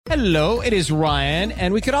Hello, it is Ryan,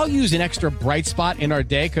 and we could all use an extra bright spot in our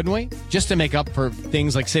day, couldn't we? Just to make up for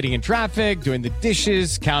things like sitting in traffic, doing the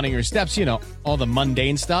dishes, counting your steps, you know, all the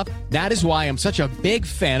mundane stuff. That is why I'm such a big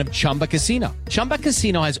fan of Chumba Casino. Chumba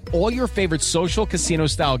Casino has all your favorite social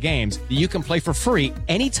casino-style games that you can play for free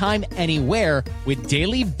anytime, anywhere with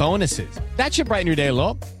daily bonuses. That should brighten your day a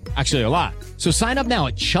little. Actually, a lot. So sign up now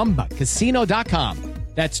at ChumbaCasino.com.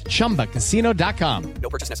 That's ChumbaCasino.com. No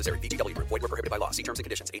purchase necessary. VGW Group. Void where prohibited by law. See terms and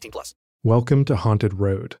conditions. 18+. Welcome to Haunted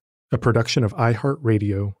Road, a production of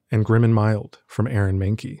iHeartRadio and Grim and Mild from Aaron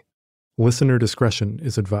Mahnke. Listener discretion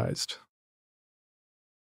is advised.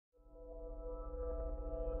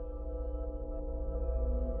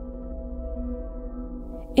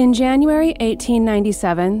 In January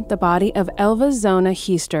 1897, the body of Elva Zona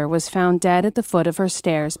Heister was found dead at the foot of her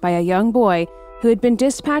stairs by a young boy who had been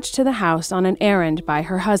dispatched to the house on an errand by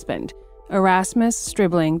her husband, Erasmus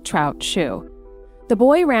Stribling Trout Shue. The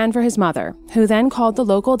boy ran for his mother, who then called the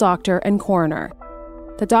local doctor and coroner.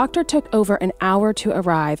 The doctor took over an hour to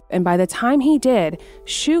arrive, and by the time he did,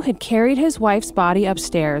 Shue had carried his wife's body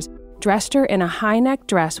upstairs, dressed her in a high-neck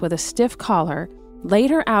dress with a stiff collar, laid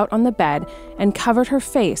her out on the bed, and covered her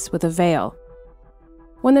face with a veil.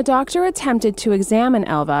 When the doctor attempted to examine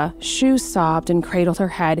Elva, Shue sobbed and cradled her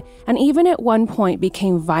head, and even at one point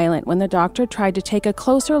became violent when the doctor tried to take a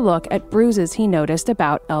closer look at bruises he noticed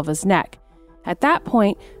about Elva's neck. At that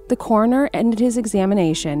point, the coroner ended his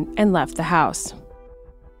examination and left the house.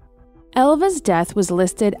 Elva's death was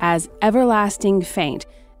listed as everlasting faint,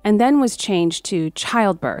 and then was changed to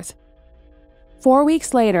childbirth. 4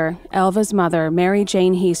 weeks later, Elva's mother, Mary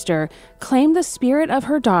Jane Heister, claimed the spirit of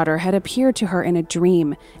her daughter had appeared to her in a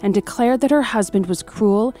dream and declared that her husband was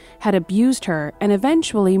cruel, had abused her, and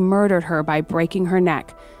eventually murdered her by breaking her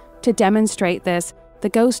neck. To demonstrate this, the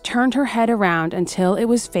ghost turned her head around until it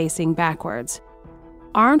was facing backwards.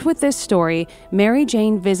 Armed with this story, Mary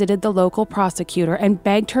Jane visited the local prosecutor and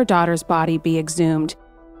begged her daughter's body be exhumed.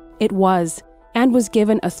 It was, and was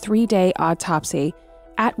given a 3-day autopsy,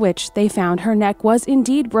 at which they found her neck was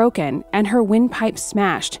indeed broken and her windpipe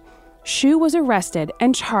smashed. Shue was arrested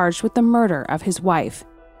and charged with the murder of his wife.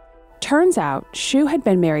 Turns out, Shue had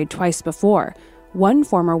been married twice before. One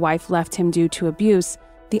former wife left him due to abuse,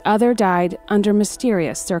 the other died under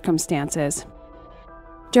mysterious circumstances.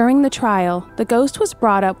 During the trial, the ghost was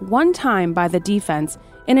brought up one time by the defense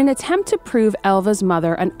in an attempt to prove Elva's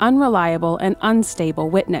mother an unreliable and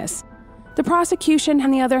unstable witness. The prosecution, on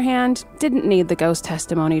the other hand, didn't need the ghost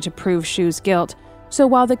testimony to prove Shue's guilt, so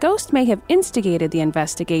while the ghost may have instigated the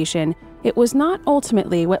investigation, it was not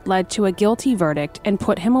ultimately what led to a guilty verdict and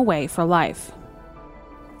put him away for life.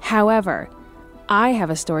 However, I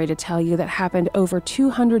have a story to tell you that happened over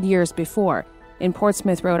 200 years before, in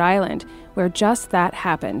Portsmouth, Rhode Island, where just that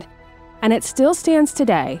happened. And it still stands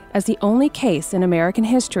today as the only case in American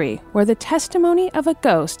history where the testimony of a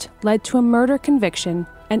ghost led to a murder conviction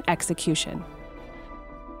and execution.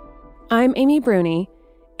 I'm Amy Bruni,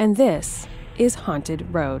 and this is Haunted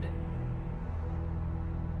Road.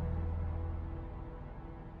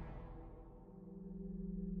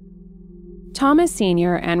 Thomas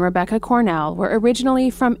Sr. and Rebecca Cornell were originally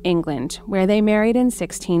from England, where they married in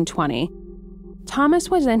 1620. Thomas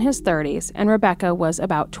was in his 30s, and Rebecca was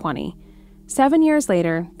about 20. 7 years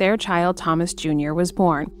later, their child Thomas Jr. was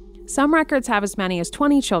born. Some records have as many as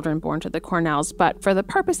 20 children born to the Cornells, but for the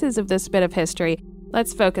purposes of this bit of history,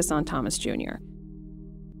 let's focus on Thomas Jr.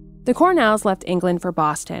 The Cornells left England for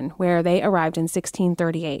Boston, where they arrived in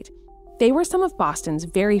 1638. They were some of Boston's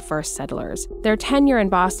very first settlers. Their tenure in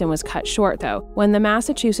Boston was cut short, though, when the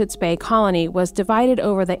Massachusetts Bay Colony was divided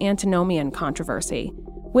over the Antinomian controversy,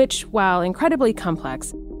 which, while incredibly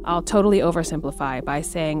complex, I'll totally oversimplify by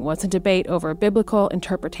saying was a debate over biblical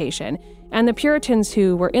interpretation, and the Puritans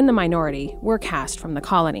who were in the minority were cast from the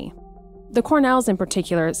colony. The Cornells in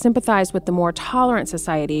particular sympathized with the more tolerant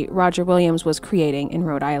society Roger Williams was creating in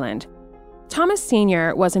Rhode Island. Thomas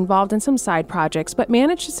Sr. was involved in some side projects but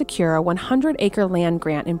managed to secure a 100-acre land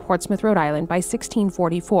grant in Portsmouth, Rhode Island by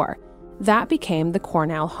 1644. That became the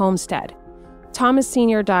Cornell homestead. Thomas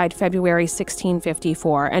Sr. died February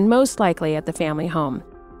 1654, and most likely at the family home.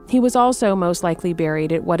 He was also most likely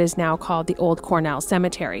buried at what is now called the Old Cornell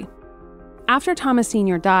Cemetery. After Thomas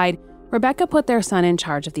Sr. died, Rebecca put their son in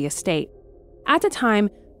charge of the estate. At the time,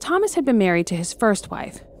 Thomas had been married to his first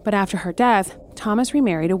wife, but after her death, Thomas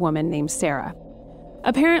remarried a woman named Sarah.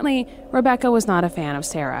 Apparently, Rebecca was not a fan of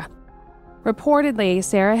Sarah. Reportedly,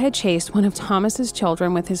 Sarah had chased one of Thomas's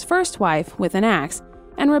children with his first wife with an axe,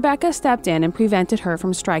 and Rebecca stepped in and prevented her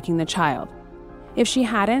from striking the child. If she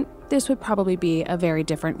hadn't, this would probably be a very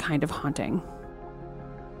different kind of haunting.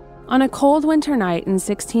 On a cold winter night in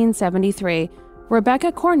 1673,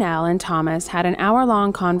 Rebecca Cornell and Thomas had an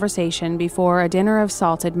hour-long conversation before a dinner of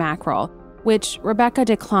salted mackerel, which Rebecca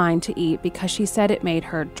declined to eat because she said it made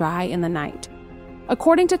her dry in the night.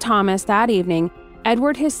 According to Thomas, that evening,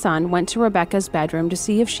 Edward, his son, went to Rebecca's bedroom to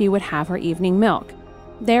see if she would have her evening milk.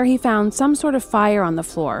 There he found some sort of fire on the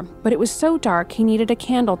floor, but it was so dark he needed a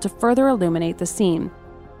candle to further illuminate the scene.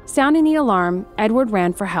 Sounding the alarm, Edward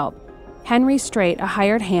ran for help. Henry Straight, a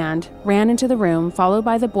hired hand, ran into the room, followed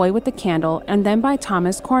by the boy with the candle and then by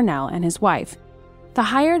Thomas Cornell and his wife. The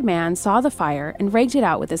hired man saw the fire and raked it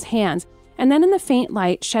out with his hands, and then in the faint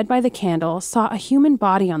light shed by the candle saw a human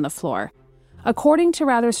body on the floor. According to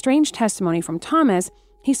rather strange testimony from Thomas,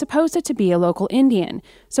 he supposed it to be a local Indian,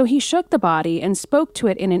 so he shook the body and spoke to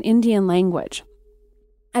it in an Indian language.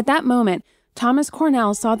 At that moment, Thomas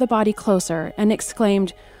Cornell saw the body closer and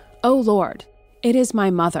exclaimed, "Oh Lord, it is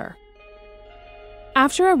my mother."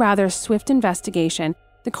 After a rather swift investigation,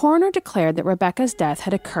 the coroner declared that Rebecca's death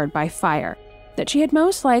had occurred by fire, that she had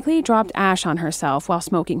most likely dropped ash on herself while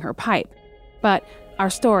smoking her pipe. But our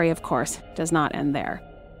story, of course, does not end there.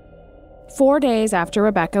 4 days after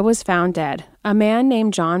Rebecca was found dead, a man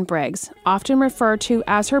named John Briggs, often referred to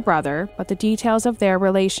as her brother, but the details of their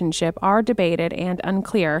relationship are debated and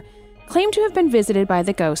unclear, claimed to have been visited by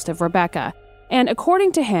the ghost of Rebecca, and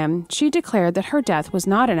according to him, she declared that her death was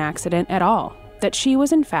not an accident at all, that she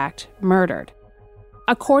was in fact murdered.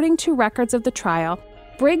 According to records of the trial,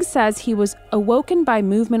 Briggs says he was awoken by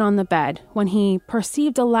movement on the bed when he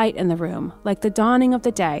perceived a light in the room, like the dawning of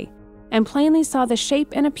the day, and plainly saw the shape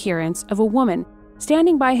and appearance of a woman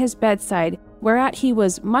standing by his bedside, whereat he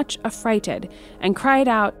was much affrighted, and cried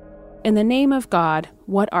out, "In the name of God,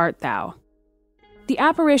 what art thou?" The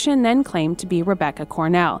apparition then claimed to be Rebecca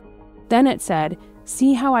Cornell. Then it said,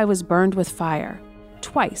 "See how I was burned with fire,"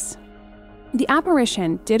 twice. The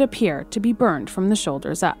apparition did appear to be burned from the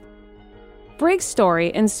shoulders up. Briggs'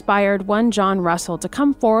 story inspired one John Russell to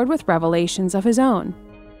come forward with revelations of his own.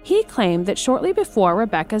 He claimed that shortly before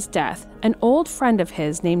Rebecca's death, an old friend of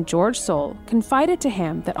his named George Soule confided to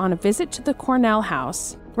him that on a visit to the Cornell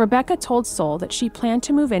house, Rebecca told Soule that she planned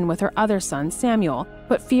to move in with her other son, Samuel,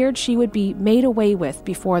 but feared she would be made away with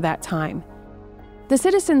before that time. The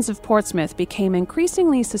citizens of Portsmouth became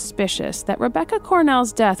increasingly suspicious that Rebecca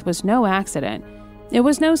Cornell's death was no accident. It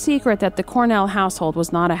was no secret that the Cornell household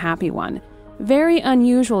was not a happy one. Very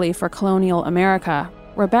unusually for colonial America,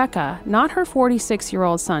 Rebecca, not her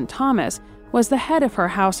 46-year-old son Thomas, was the head of her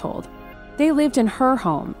household. They lived in her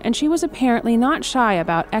home, and she was apparently not shy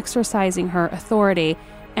about exercising her authority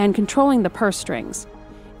and controlling the purse strings.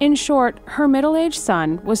 In short, her middle-aged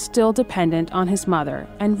son was still dependent on his mother,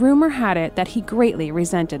 and rumor had it that he greatly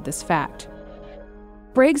resented this fact.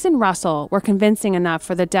 Briggs and Russell were convincing enough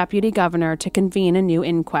for the deputy governor to convene a new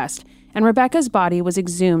inquest, and Rebecca's body was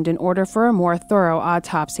exhumed in order for a more thorough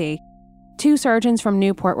autopsy. 2 surgeons from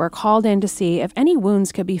Newport were called in to see if any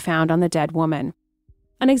wounds could be found on the dead woman.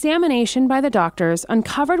 An examination by the doctors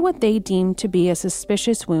uncovered what they deemed to be a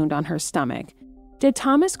suspicious wound on her stomach. Did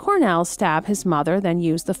Thomas Cornell stab his mother, then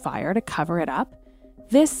use the fire to cover it up?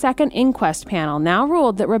 This second inquest panel now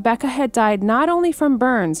ruled that Rebecca had died not only from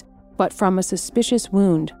burns, but from a suspicious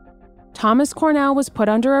wound. Thomas Cornell was put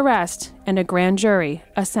under arrest, and a grand jury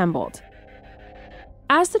assembled.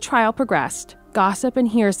 As the trial progressed, gossip and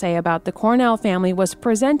hearsay about the Cornell family was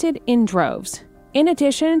presented in droves. In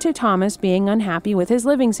addition to Thomas being unhappy with his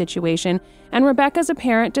living situation and Rebecca's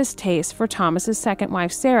apparent distaste for Thomas's second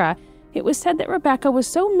wife, Sarah, it was said that Rebecca was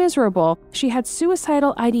so miserable she had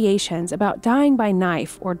suicidal ideations about dying by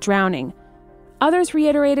knife or drowning. Others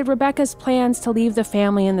reiterated Rebecca's plans to leave the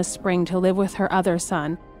family in the spring to live with her other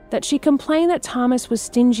son, that she complained that Thomas was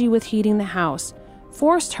stingy with heating the house,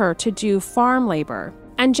 forced her to do farm labor,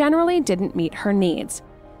 and generally didn't meet her needs.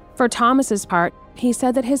 For Thomas's part, he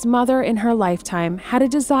said that his mother in her lifetime had a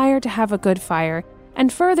desire to have a good fire,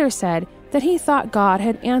 and further said that he thought God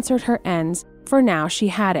had answered her ends, for now she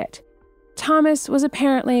had it. Thomas was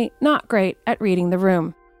apparently not great at reading the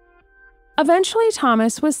room. Eventually,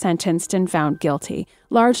 Thomas was sentenced and found guilty,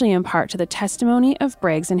 largely in part to the testimony of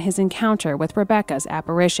Briggs and his encounter with Rebecca's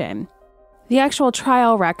apparition. The actual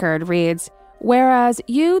trial record reads, "Whereas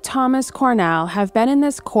you, Thomas Cornell, have been in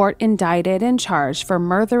this court indicted and charged for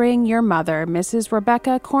murdering your mother, Mrs.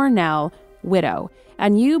 Rebecca Cornell, widow,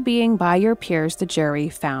 and you being by your peers the jury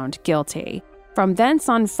found guilty. From thence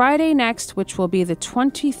on Friday next, which will be the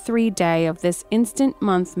 23rd day of this instant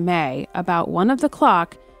month May, about 1 of the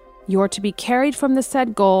clock, you're to be carried from the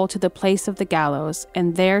said goal to the place of the gallows,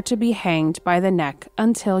 and there to be hanged by the neck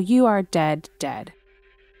until you are dead.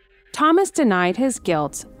 Thomas denied his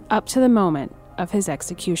guilt up to the moment of his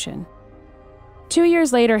execution. 2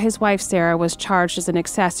 years later, his wife Sarah was charged as an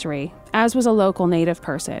accessory, as was a local native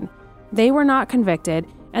person. They were not convicted,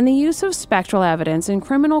 and the use of spectral evidence in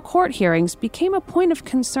criminal court hearings became a point of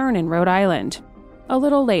concern in Rhode Island. A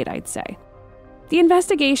little late, I'd say. The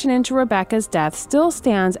investigation into Rebecca's death still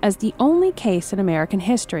stands as the only case in American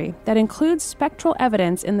history that includes spectral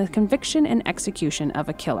evidence in the conviction and execution of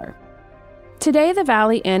a killer. Today, the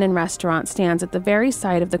Valley Inn and Restaurant stands at the very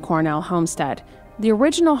site of the Cornell homestead. The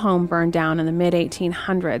original home burned down in the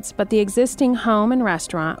mid-1800s, but the existing home and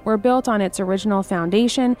restaurant were built on its original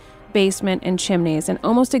foundation, basement, and chimneys, and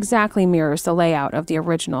almost exactly mirrors the layout of the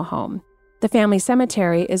original home. The family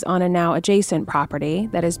cemetery is on a now adjacent property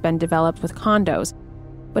that has been developed with condos.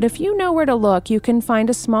 But if you know where to look, you can find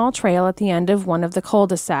a small trail at the end of one of the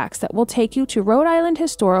cul-de-sacs that will take you to Rhode Island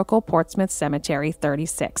Historical Portsmouth Cemetery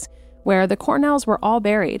 36, where the Cornells were all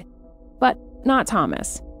buried. But not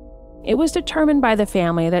Thomas. It was determined by the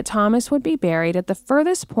family that Thomas would be buried at the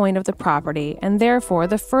furthest point of the property and therefore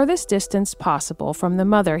the furthest distance possible from the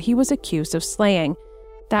mother he was accused of slaying.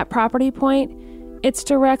 That property point? It's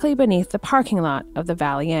directly beneath the parking lot of the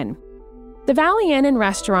Valley Inn. The Valley Inn and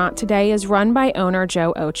Restaurant today is run by owner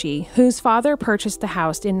Joe Ochi, whose father purchased the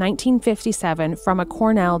house in 1957 from a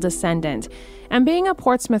Cornell descendant. And being a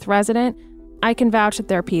Portsmouth resident, I can vouch that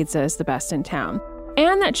their pizza is the best in town,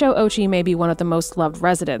 and that Joe Ochi may be one of the most loved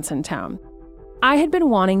residents in town. I had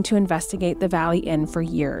been wanting to investigate the Valley Inn for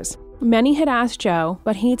years. Many had asked Joe,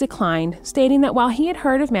 but he declined, stating that while he had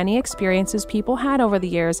heard of many experiences people had over the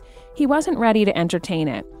years, he wasn't ready to entertain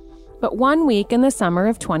it. But one week in the summer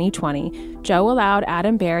of 2020, Joe allowed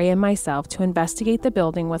Adam Berry and myself to investigate the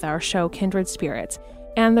building with our show Kindred Spirits,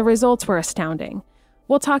 and the results were astounding.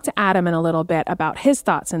 We'll talk to Adam in a little bit about his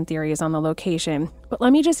thoughts and theories on the location, but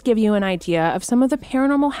let me just give you an idea of some of the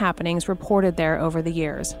paranormal happenings reported there over the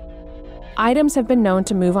years. Items have been known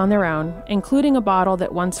to move on their own, including a bottle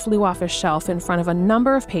that once flew off a shelf in front of a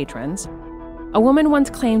number of patrons. A woman once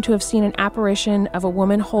claimed to have seen an apparition of a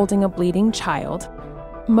woman holding a bleeding child.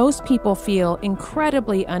 Most people feel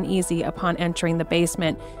incredibly uneasy upon entering the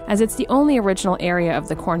basement, as it's the only original area of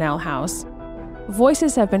the Cornell house.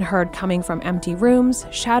 Voices have been heard coming from empty rooms,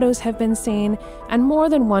 shadows have been seen, and more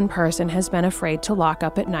than one person has been afraid to lock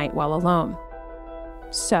up at night while alone.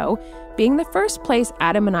 So, being the first place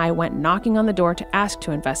Adam and I went knocking on the door to ask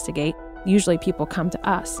to investigate, usually people come to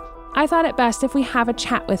us, I thought it best if we have a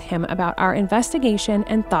chat with him about our investigation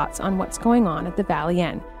and thoughts on what's going on at the Valley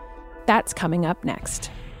Inn. That's coming up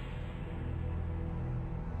next.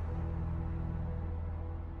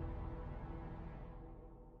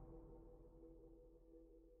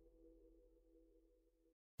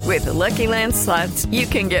 With the Lucky Land Slots, you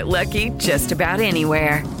can get lucky just about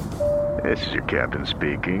anywhere. This is your captain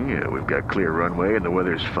speaking. We've got clear runway and the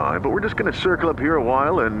weather's fine, but we're just going to circle up here a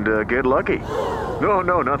while and get lucky.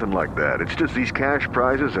 No, nothing like that. It's just these cash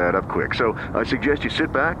prizes add up quick. So I suggest you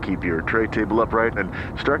sit back, keep your tray table upright, and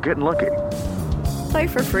start getting lucky. Play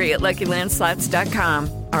for free at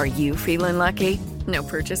LuckyLandSlots.com. Are you feeling lucky? No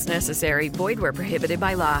purchase necessary. Void where prohibited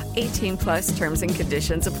by law. 18+ terms and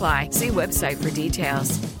conditions apply. See website for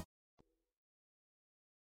details.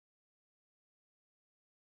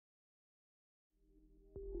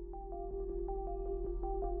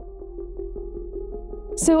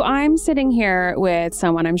 So I'm sitting here with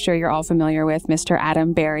someone I'm sure you're all familiar with, Mr.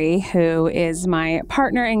 Adam Berry, who is my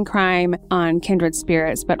partner in crime on Kindred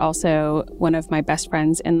Spirits, but also one of my best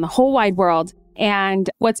friends in the whole wide world. And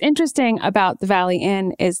what's interesting about the Valley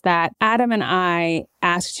Inn is that Adam and I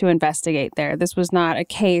asked to investigate there. This was not a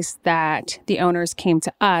case that the owners came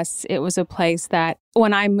to us. It was a place that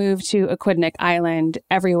when I moved to Aquidneck Island,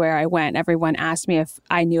 everywhere I went, everyone asked me if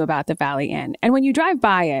I knew about the Valley Inn. And when you drive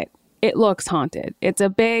by it, it looks haunted. It's a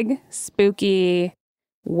big, spooky,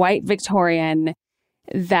 white Victorian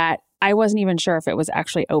that I wasn't even sure if it was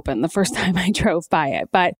actually open the first time I drove by it.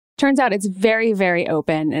 But turns out it's very, very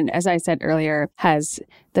open. And as I said earlier, has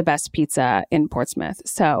the best pizza in Portsmouth.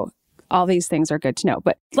 So all these things are good to know.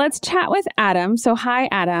 But let's chat with Adam. So hi,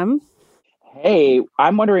 Adam. Hey,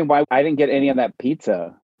 I'm wondering why I didn't get any of that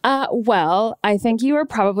pizza. Well, I think you were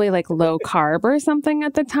probably like low carb or something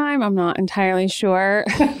at the time. I'm not entirely sure.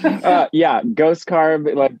 Yeah, ghost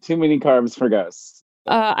carb, like too many carbs for ghosts.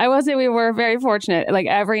 I will say we were very fortunate. Like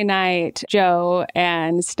every night, Joe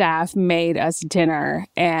and staff made us dinner.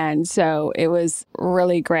 And so it was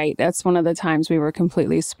really great. That's one of the times we were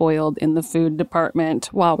completely spoiled in the food department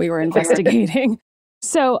while we were investigating.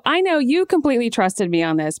 So I know you completely trusted me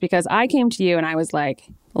on this because I came to you and I was like,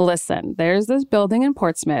 listen, there's this building in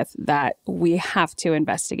Portsmouth that we have to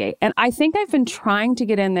investigate. And I think I've been trying to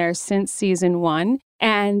get in there since season 1.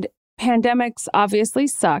 And Pandemics obviously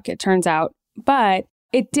suck, it turns out, but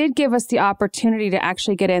it did give us the opportunity to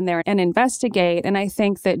actually get in there and investigate. And I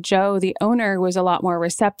think that Joe, the owner, was a lot more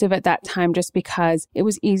receptive at that time just because it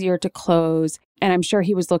was easier to close. And I'm sure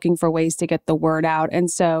he was looking for ways to get the word out. And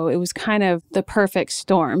so it was kind of the perfect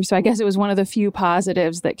storm. So I guess it was one of the few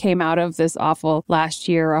positives that came out of this awful last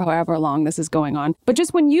year or however long this is going on. But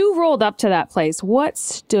just when you rolled up to that place, what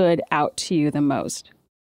stood out to you the most?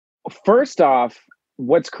 First off,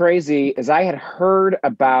 what's crazy is I had heard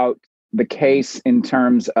about the case in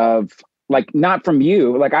terms of, like, not from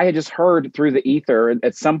you, like I had just heard through the ether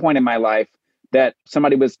at some point in my life that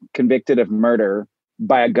somebody was convicted of murder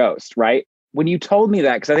by a ghost, right? When you told me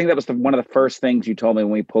that, because I think that was one of the first things you told me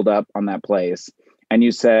when we pulled up on that place, and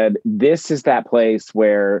you said, this is that place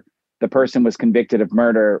where the person was convicted of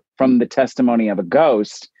murder from the testimony of a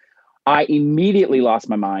ghost, I immediately lost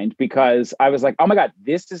my mind because I was like, oh my God,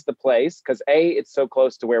 this is the place. Because A, it's so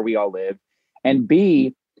close to where we all live. And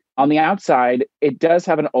B, on the outside, it does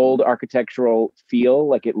have an old architectural feel.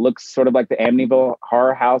 Like it looks sort of like the Amityville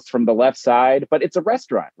horror house from the left side, but it's a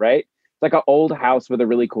restaurant, right? It's like an old house with a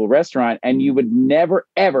really cool restaurant. And you would never,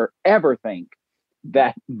 ever, ever think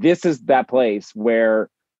that this is that place where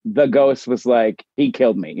the ghost was like, he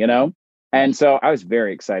killed me, you know? And so I was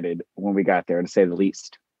very excited when we got there, to say the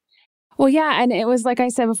least. Well, yeah. And it was, like I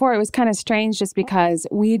said before, it was kind of strange just because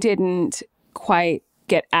we didn't quite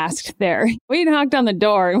get asked there. We knocked on the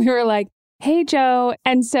door and we were like, hey, Joe.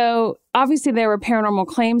 And so obviously there were paranormal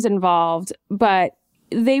claims involved, but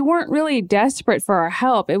they weren't really desperate for our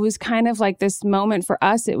help. It was kind of like this moment for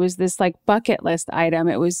us. It was this like bucket list item.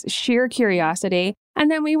 It was sheer curiosity.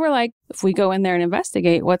 And then we were like, if we go in there and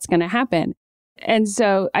investigate, what's going to happen? And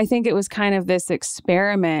so I think it was kind of this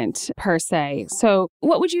experiment per se. So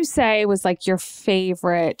what would you say was like your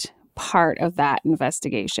favorite part of that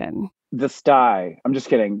investigation? The sty. I'm just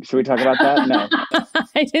kidding. Should we talk about that? No.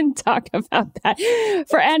 I didn't talk about that.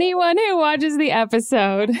 For anyone who watches the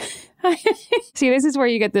episode. See, this is where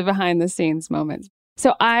you get the behind the scenes moments.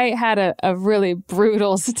 So I had a really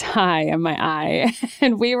brutal sty in my eye,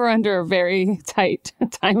 and we were under a very tight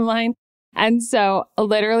timeline. And so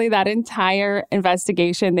literally that entire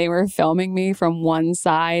investigation, they were filming me from one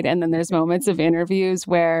side. And then there's moments of interviews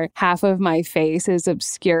where half of my face is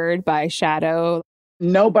obscured by shadow.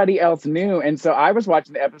 Nobody else knew. And so I was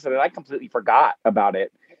watching the episode and I completely forgot about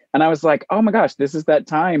it. And I was like, oh my gosh, this is that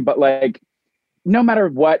time. But like, no matter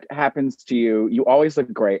what happens to you, you always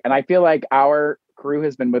look great. And I feel like our crew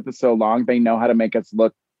has been with us so long, they know how to make us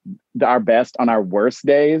look our best on our worst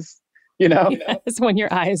days. You know, it's when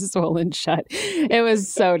your eyes are swollen shut. It was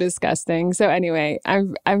so disgusting. So anyway,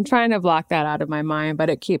 I'm trying to block that out of my mind, but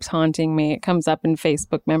it keeps haunting me. It comes up in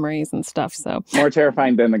Facebook memories and stuff. So more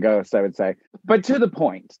terrifying than the ghost, I would say. But to the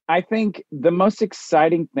point, I think the most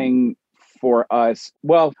exciting thing for us,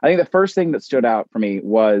 well, I think the first thing that stood out for me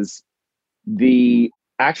was the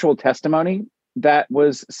actual testimony that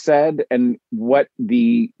was said and what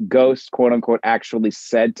the ghost, quote unquote, actually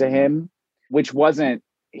said to him, which wasn't,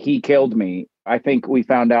 he killed me. I think we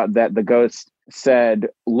found out that the ghost said,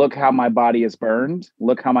 look how my body is burned.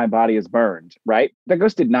 Look how my body is burned, right? The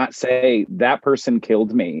ghost did not say that person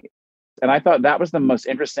killed me. And I thought that was the most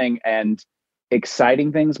interesting and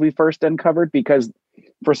exciting things we first uncovered, because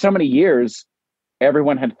for so many years,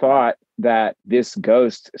 everyone had thought that this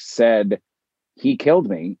ghost said he killed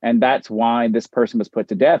me. And that's why this person was put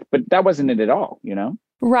to death. But that wasn't it at all, you know?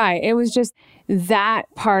 Right. It was just that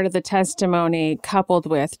part of the testimony coupled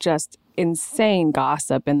with just insane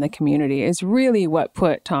gossip in the community is really what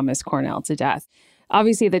put Thomas Cornell to death.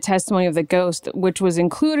 Obviously, the testimony of the ghost, which was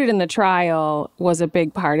included in the trial, was a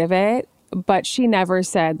big part of it. But she never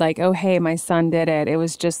said like, oh, hey, my son did it. It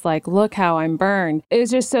was just like, look how I'm burned. It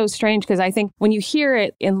was just so strange because I think when you hear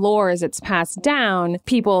it in lore as it's passed down,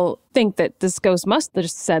 people think that this ghost must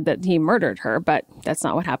have said that he murdered her, but that's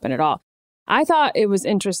not what happened at all. I thought it was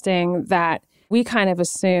interesting that we kind of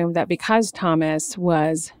assumed that because Thomas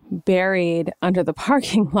was buried under the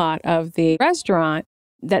parking lot of the restaurant,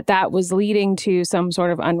 that was leading to some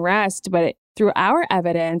sort of unrest. But through our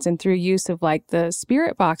evidence and through use of like the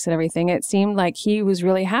spirit box and everything, it seemed like he was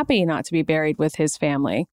really happy not to be buried with his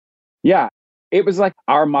family. Yeah, it was like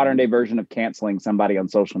our modern day version of canceling somebody on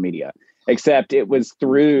social media, except it was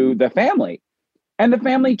through the family. And the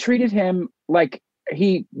family treated him like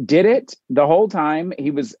he did it the whole time.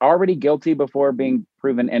 He was already guilty before being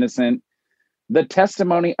proven innocent. The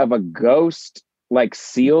testimony of a ghost like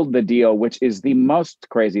sealed the deal, which is the most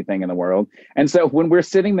crazy thing in the world. And so when we're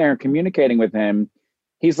sitting there communicating with him,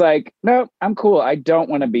 he's like, no, I'm cool. I don't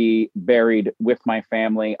want to be buried with my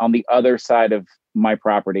family on the other side of my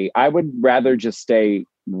property. I would rather just stay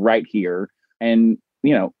right here and,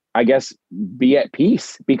 I guess be at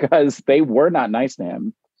peace because they were not nice to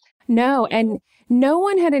him. No, and no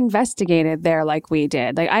one had investigated there like we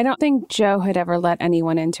did. Like, I don't think Joe had ever let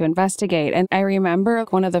anyone in to investigate. And I remember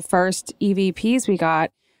one of the first EVPs we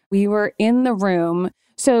got, we were in the room.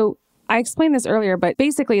 So I explained this earlier, but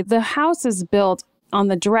basically the house is built on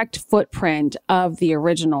the direct footprint of the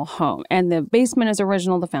original home. And the basement is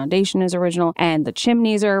original, the foundation is original, and the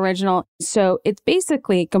chimneys are original. So it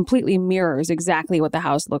basically completely mirrors exactly what the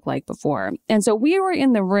house looked like before. And so we were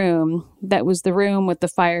in the room that was the room with the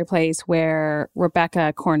fireplace where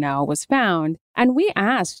Rebecca Cornell was found. And we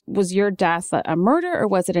asked, was your death a murder or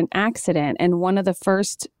was it an accident? And one of the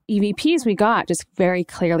first EVPs we got just very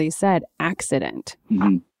clearly said accident.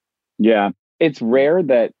 Mm-hmm. Yeah. It's rare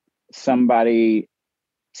that somebody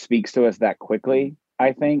speaks to us that quickly,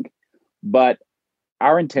 I think, but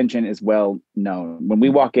our intention is well known. When we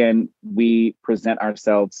walk in, we present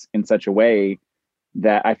ourselves in such a way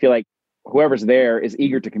that I feel like whoever's there is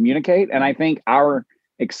eager to communicate. And I think our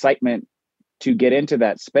excitement to get into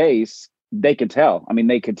that space, they could tell. I mean,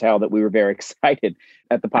 they could tell that we were very excited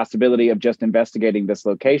at the possibility of just investigating this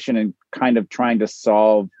location and kind of trying to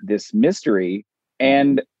solve this mystery.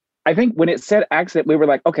 And I think when it said accident, we were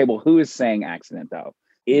like, okay, well, who is saying accident though?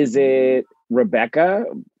 Is it Rebecca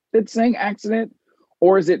that's saying accident?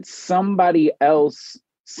 Or is it somebody else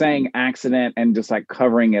saying accident and just like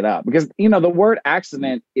covering it up? Because, the word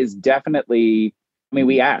accident is definitely,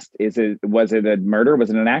 we asked, was it a murder?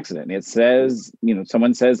 Was it an accident? It says,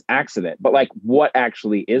 someone says accident, but like, what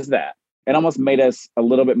actually is that? It almost made us a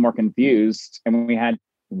little bit more confused. And we had to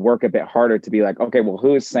work a bit harder to be like, okay, well,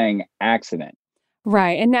 who is saying accident?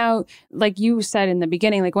 Right. And now, like you said in the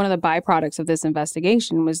beginning, like one of the byproducts of this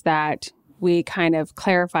investigation was that we kind of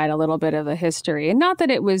clarified a little bit of the history. And not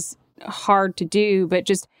that it was hard to do, but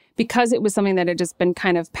just because it was something that had just been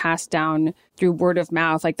kind of passed down through word of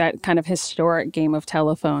mouth, like that kind of historic game of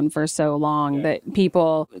telephone for so long that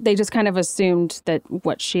people, they just kind of assumed that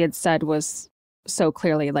what she had said was so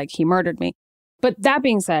clearly like he murdered me. But that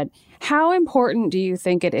being said, how important do you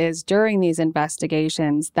think it is during these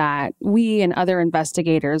investigations that we and other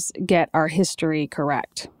investigators get our history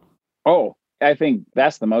correct? Oh, I think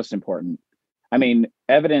that's the most important. I mean,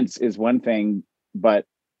 evidence is one thing, but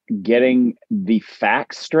getting the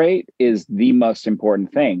facts straight is the most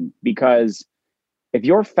important thing. Because if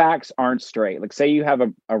your facts aren't straight, like say you have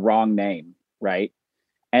a wrong name, right?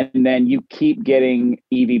 And then you keep getting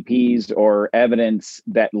EVPs or evidence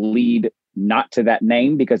that lead not to that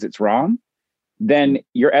name because it's wrong, then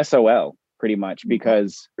you're SOL pretty much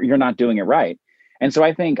because you're not doing it right. And so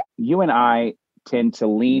I think you and I tend to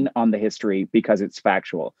lean on the history because it's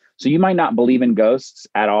factual. So you might not believe in ghosts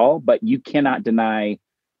at all, but you cannot deny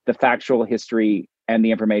the factual history and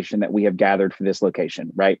the information that we have gathered for this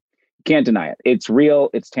location, right? You can't deny it. It's real,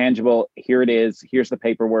 it's tangible. Here it is. Here's the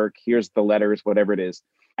paperwork. Here's the letters, whatever it is.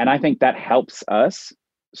 And I think that helps us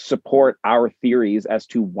support our theories as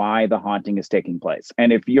to why the haunting is taking place.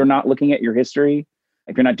 And if you're not looking at your history,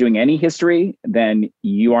 if you're not doing any history, then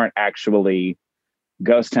you aren't actually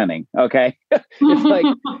ghost hunting. Okay.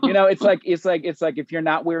 It's like, it's like if you're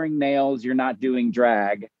not wearing nails, you're not doing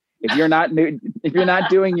drag. If you're not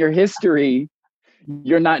doing your history,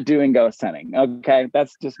 you're not doing ghost hunting. Okay.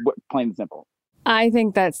 That's just plain and simple. I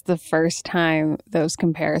think that's the first time those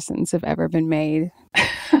comparisons have ever been made.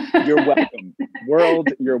 You're welcome. World,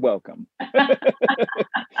 you're welcome.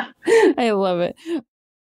 I love it.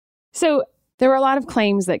 So there were a lot of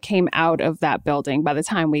claims that came out of that building by the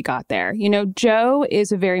time we got there. Joe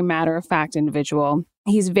is a very matter-of-fact individual.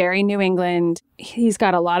 He's very New England. He's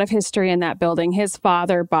got a lot of history in that building. His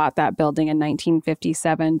father bought that building in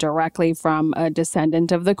 1957 directly from a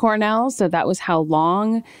descendant of the Cornells. So that was how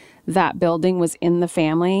long that building was in the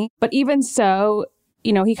family. But even so,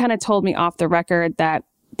 he kind of told me off the record that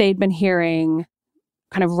they'd been hearing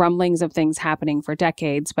kind of rumblings of things happening for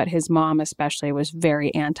decades, but his mom especially was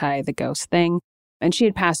very anti the ghost thing. And she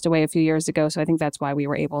had passed away a few years ago, so I think that's why we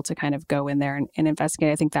were able to kind of go in there and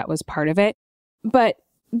investigate. I think that was part of it. But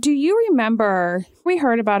do you remember, we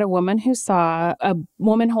heard about a woman who saw a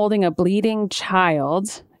woman holding a bleeding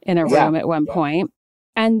child in a room at one point.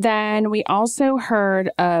 And then we also heard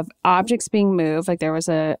of objects being moved, like there was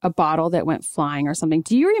a bottle that went flying or something.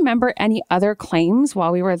 Do you remember any other claims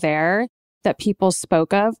while we were there that people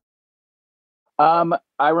spoke of?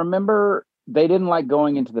 I remember they didn't like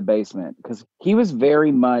going into the basement because he was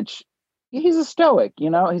very much, he's a stoic,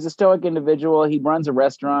 he's a stoic individual. He runs a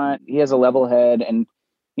restaurant. He has a level head. And,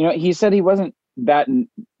 he said he wasn't that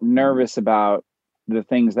nervous about the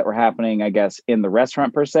things that were happening, I guess, in the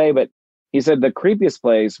restaurant per se, but He said the creepiest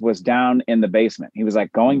place was down in the basement. He was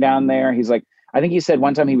like going down there. He's like, I think he said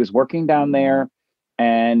one time he was working down there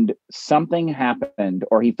and something happened,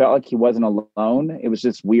 or he felt like he wasn't alone. It was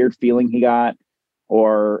this weird feeling he got,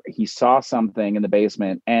 or he saw something in the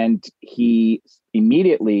basement, and he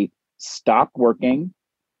immediately stopped working,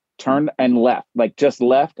 turned and left, like just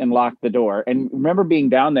left and locked the door. And remember being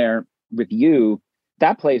down there with you,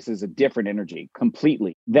 that place is a different energy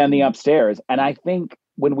completely than the upstairs. And I think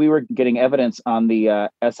when we were getting evidence on the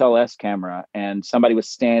SLS camera and somebody was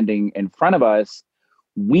standing in front of us,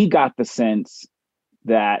 we got the sense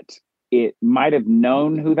that it might have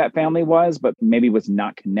known who that family was, but maybe was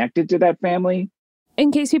not connected to that family.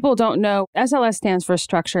 In case people don't know, SLS stands for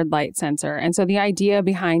Structured Light Sensor. And so the idea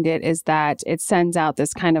behind it is that it sends out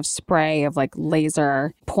this kind of spray of like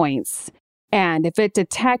laser points. And if it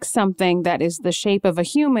detects something that is the shape of a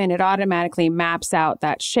human, it automatically maps out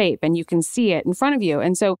that shape and you can see it in front of you.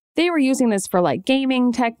 And so they were using this for like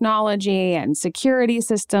gaming technology and security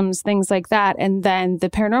systems, things like that. And then the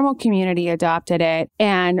paranormal community adopted it.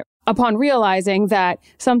 And upon realizing that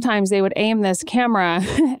sometimes they would aim this camera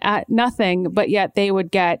at nothing, but yet they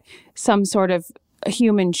would get some sort of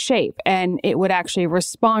human shape and it would actually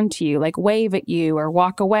respond to you, like wave at you or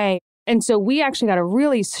walk away. And so we actually got a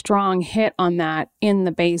really strong hit on that in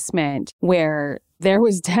the basement where there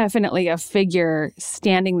was definitely a figure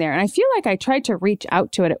standing there. And I feel like I tried to reach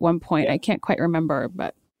out to it at one point. I can't quite remember,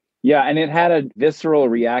 but. Yeah, and it had a visceral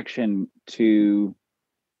reaction to,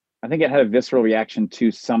 I think it had a visceral reaction to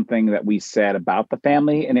something that we said about the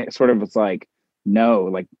family. And it sort of was like, no,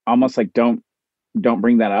 like almost like don't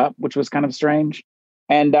bring that up, which was kind of strange.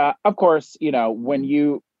 And of course, you know, when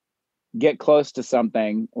you get close to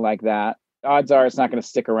something like that, odds are it's not going to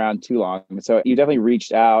stick around too long. So you definitely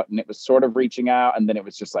reached out and it was sort of reaching out and then it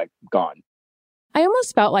was just like gone. I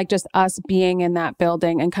almost felt like just us being in that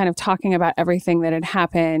building and kind of talking about everything that had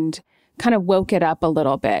happened kind of woke it up a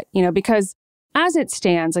little bit, you know, because as it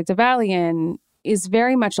stands, like the Valley Inn is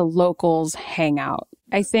very much a locals hangout.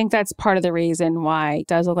 I think that's part of the reason why it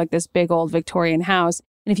does look like this big old Victorian house.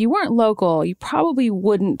 And if you weren't local, you probably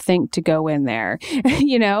wouldn't think to go in there,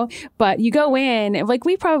 you know, but you go in, like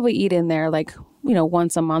we probably eat in there like, you know,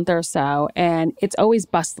 once a month or so. And it's always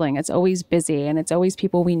bustling. It's always busy. And it's always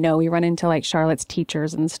people we know. We run into like Charlotte's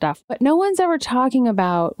teachers and stuff. But no one's ever talking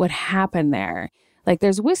about what happened there. Like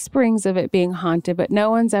there's whisperings of it being haunted, but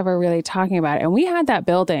no one's ever really talking about it. And we had that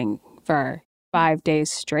building for 5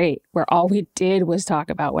 days straight where all we did was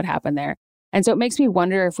talk about what happened there. And so it makes me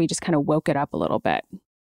wonder if we just kind of woke it up a little bit.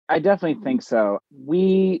 I definitely think so.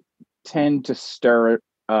 We tend to stir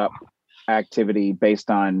up activity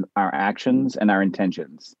based on our actions and our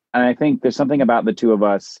intentions. And I think there's something about the two of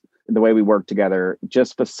us, the way we work together,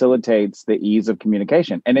 just facilitates the ease of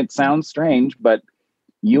communication. And it sounds strange, but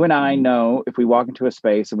you and I know if we walk into a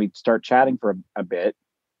space and we start chatting for a bit,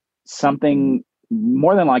 something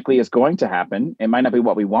more than likely is going to happen. It might not be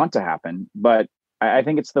what we want to happen, but I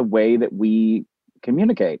think it's the way that we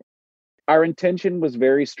communicate. Our intention was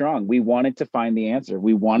very strong. We wanted to find the answer.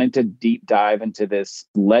 We wanted to deep dive into this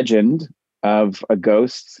legend of a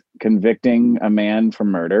ghost convicting a man for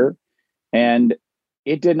murder. And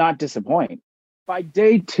it did not disappoint. By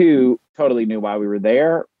day 2, totally knew why we were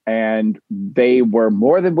there. And they were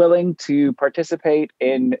more than willing to participate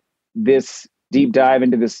in this deep dive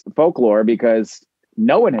into this folklore because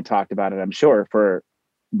no one had talked about it, I'm sure, for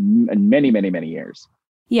many, many, many years.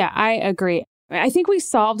 Yeah, I agree. I think we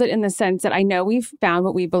solved it in the sense that I know we've found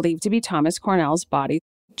what we believe to be Thomas Cornell's body.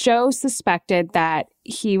 Joe suspected that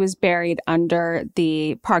he was buried under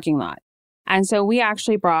the parking lot. And so we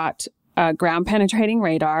actually brought a ground penetrating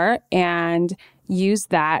radar and used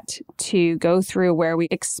that to go through where we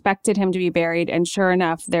expected him to be buried. And sure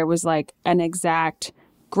enough, there was like an exact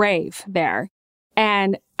grave there.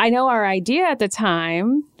 And I know our idea at the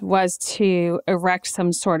time was to erect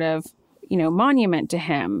some sort of monument to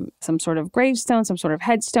him, some sort of gravestone, some sort of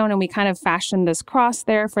headstone. And we kind of fashioned this cross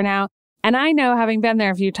there for now. And I know, having been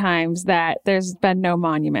there a few times, that there's been no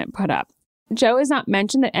monument put up. Joe has not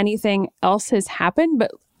mentioned that anything else has happened,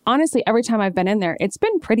 but honestly, every time I've been in there, it's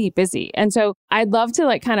been pretty busy. And so I'd love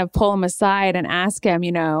to kind of pull him aside and ask him,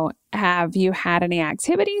 have you had any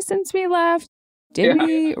activity since we left? Did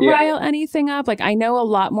we rile anything up? I know a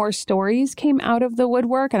lot more stories came out of the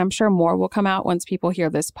woodwork, and I'm sure more will come out once people hear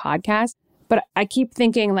this podcast. But I keep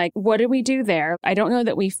thinking, what did we do there? I don't know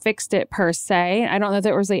that we fixed it per se. I don't know that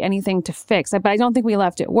there was anything to fix, but I don't think we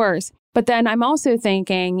left it worse. But then I'm also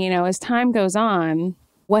thinking, as time goes on,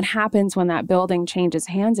 what happens when that building changes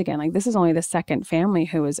hands again? This is only the second family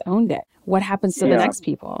who has owned it. What happens to the next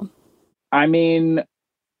people? I mean,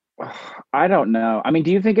 I don't know. I mean,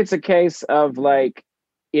 do you think it's a case of like,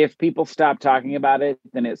 if people stop talking about it,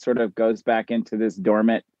 then it sort of goes back into this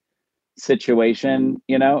dormant situation?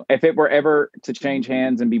 You know, if it were ever to change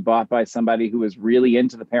hands and be bought by somebody who is really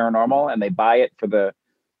into the paranormal and they buy it for the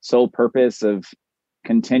sole purpose of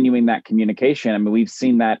continuing that communication. I mean, we've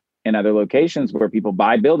seen that in other locations where people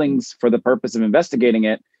buy buildings for the purpose of investigating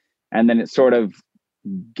it, and then it sort of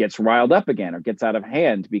gets riled up again or gets out of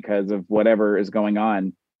hand because of whatever is going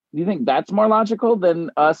on. Do you think that's more logical than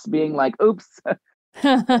us being like, oops?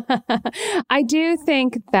 I do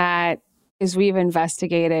think that as we've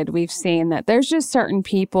investigated, we've seen that there's just certain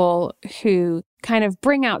people who kind of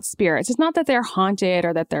bring out spirits. It's not that they're haunted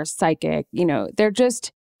or that they're psychic, you know, they're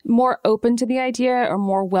just more open to the idea or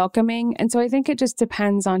more welcoming. And so I think it just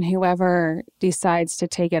depends on whoever decides to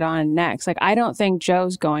take it on next. Like, I don't think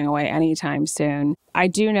Joe's going away anytime soon. I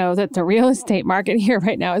do know that the real estate market here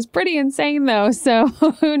right now is pretty insane, though. So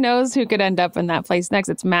who knows who could end up in that place next?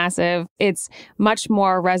 It's massive. It's much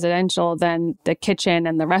more residential than the kitchen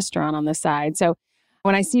and the restaurant on the side. So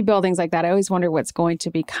when I see buildings like that, I always wonder what's going to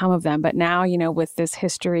become of them. But now, you know, with this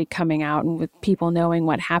history coming out and with people knowing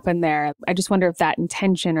what happened there, I just wonder if that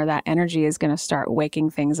intention or that energy is going to start waking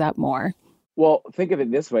things up more. Well, think of it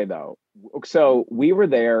this way, though. So we were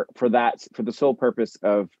there for the sole purpose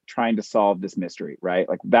of trying to solve this mystery, right?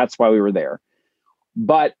 Like, that's why we were there.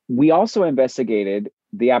 But we also investigated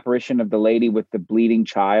the apparition of the lady with the bleeding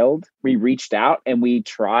child. We reached out and we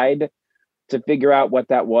tried to figure out what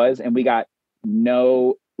that was. And we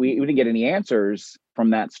didn't get any answers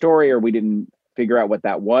from that story, or we didn't figure out what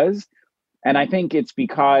that was. And I think it's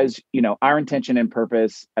because, you know, our intention and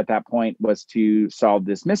purpose at that point was to solve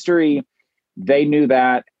this mystery. They knew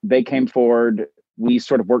that. They came forward. We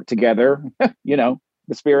sort of worked together, you know,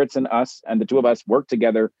 the spirits and us, and the two of us worked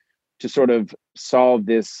together to sort of solve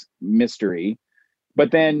this mystery.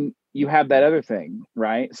 But then you have that other thing,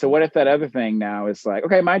 right? So what if that other thing now is like,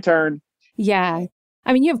 okay, my turn. Yeah.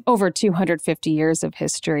 I mean, you have over 250 years of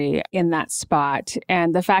history in that spot.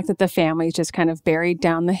 And the fact that the family's just kind of buried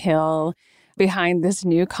down the hill behind this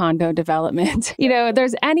new condo development, you know,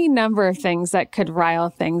 there's any number of things that could rile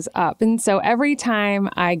things up. And so every time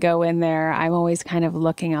I go in there, I'm always kind of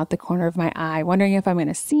looking out the corner of my eye, wondering if I'm going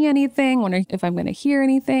to see anything, wondering if I'm going to hear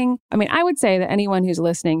anything. I mean, I would say that anyone who's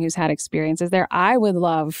listening who's had experiences there, I would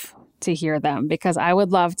love to hear them, because I would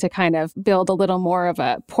love to kind of build a little more of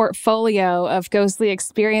a portfolio of ghostly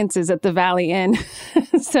experiences at the Valley Inn.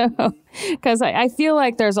 So, because I feel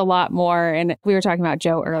like there's a lot more. And we were talking about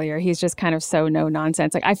Joe earlier. He's just kind of so no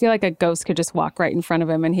nonsense. Like, I feel like a ghost could just walk right in front of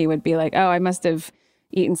him and he would be like, oh, I must have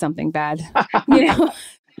eaten something bad. You know?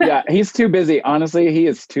 Yeah, he's too busy. Honestly, he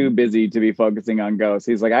is too busy to be focusing on ghosts.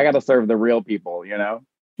 He's like, I got to serve the real people, you know?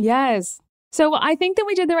 Yes. So I think that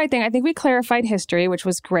we did the right thing. I think we clarified history, which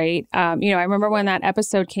was great. I remember when that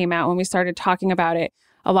episode came out, when we started talking about it,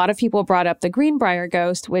 a lot of people brought up the Greenbrier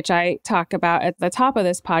ghost, which I talk about at the top of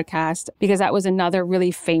this podcast, because that was another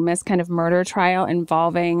really famous kind of murder trial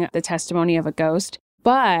involving the testimony of a ghost.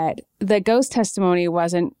 But the ghost testimony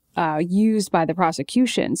wasn't used by the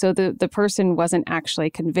prosecution. So the person wasn't actually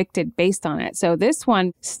convicted based on it. So this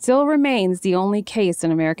one still remains the only case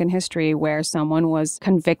in American history where someone was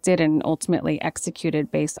convicted and ultimately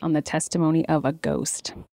executed based on the testimony of a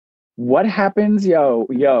ghost. What happens,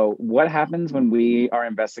 what happens when we are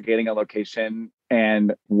investigating a location,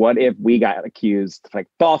 and what if we got accused, like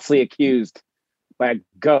falsely accused by a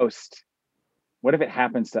ghost? What if it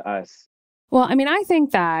happens to us? Well, I mean, I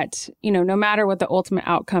think that, no matter what the ultimate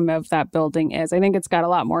outcome of that building is, I think it's got a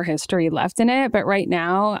lot more history left in it. But right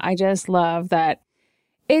now, I just love that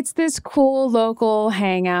it's this cool local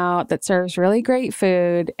hangout that serves really great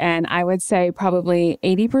food. And I would say probably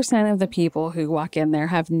 80% of the people who walk in there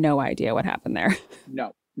have no idea what happened there.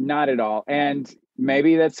 No, not at all. And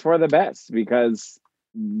maybe that's for the best, because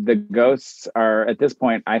the ghosts are, at this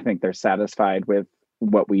point, I think they're satisfied with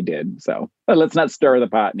what we did. So let's not stir the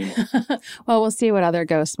pot anymore. Well, we'll see what other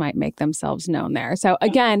ghosts might make themselves known there. So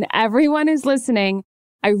again, everyone who's listening,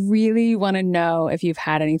 I really want to know if you've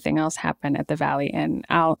had anything else happen at the Valley Inn.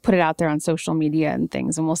 I'll put it out there on social media and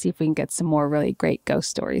things, and we'll see if we can get some more really great ghost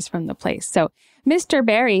stories from the place. So Mr.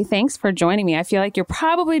 Barry, thanks for joining me. I feel like you're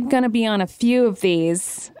probably going to be on a few of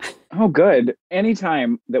these. Oh, good.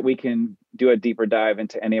 Anytime that we can do a deeper dive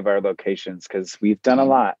into any of our locations, because we've done a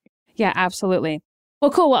lot. Yeah, absolutely. Well,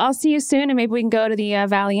 cool. Well, I'll see you soon, and maybe we can go to the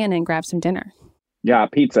Valley Inn and grab some dinner. Yeah,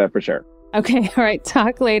 pizza for sure. Okay. All right.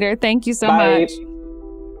 Talk later. Thank you so Bye. much.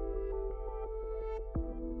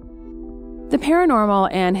 The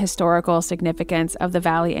paranormal and historical significance of the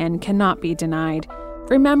Valley Inn cannot be denied.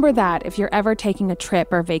 Remember that if you're ever taking a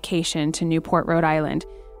trip or vacation to Newport, Rhode Island.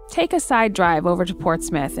 Take a side drive over to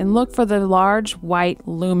Portsmouth and look for the large, white,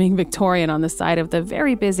 looming Victorian on the side of the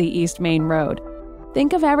very busy East Main Road.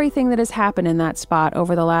 Think of everything that has happened in that spot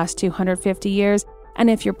over the last 250 years, and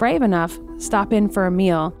if you're brave enough, stop in for a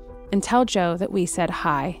meal and tell Joe that we said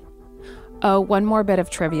hi. Oh, one more bit of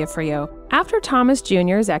trivia for you. After Thomas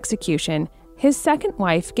Jr.'s execution, his second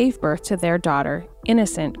wife gave birth to their daughter,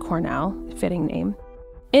 Innocent Cornell, fitting name.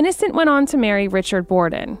 Innocent went on to marry Richard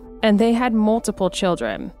Borden, and they had multiple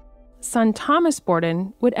children. Son Thomas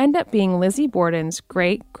Borden would end up being Lizzie Borden's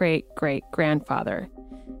great-great-great-grandfather.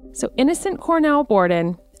 So Innocent Cornell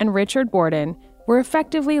Borden and Richard Borden were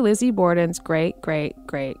effectively Lizzie Borden's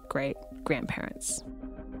great-great-great-great-grandparents.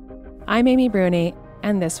 I'm Amy Bruni,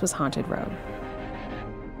 and this was Haunted Road.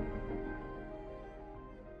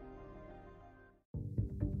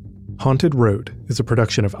 Haunted Road is a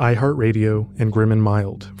production of iHeartRadio and Grim and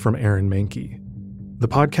Mild from Aaron Mahnke. The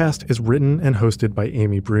podcast is written and hosted by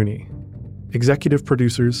Amy Bruni. Executive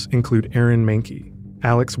producers include Aaron Mahnke,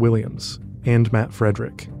 Alex Williams, and Matt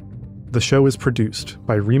Frederick. The show is produced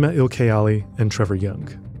by Rima Ilkayali and Trevor Young.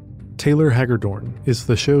 Taylor Hagerdorn is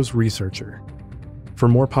the show's researcher. For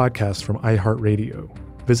more podcasts from iHeartRadio,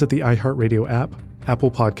 visit the iHeartRadio app, Apple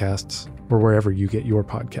Podcasts, or wherever you get your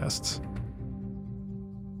podcasts.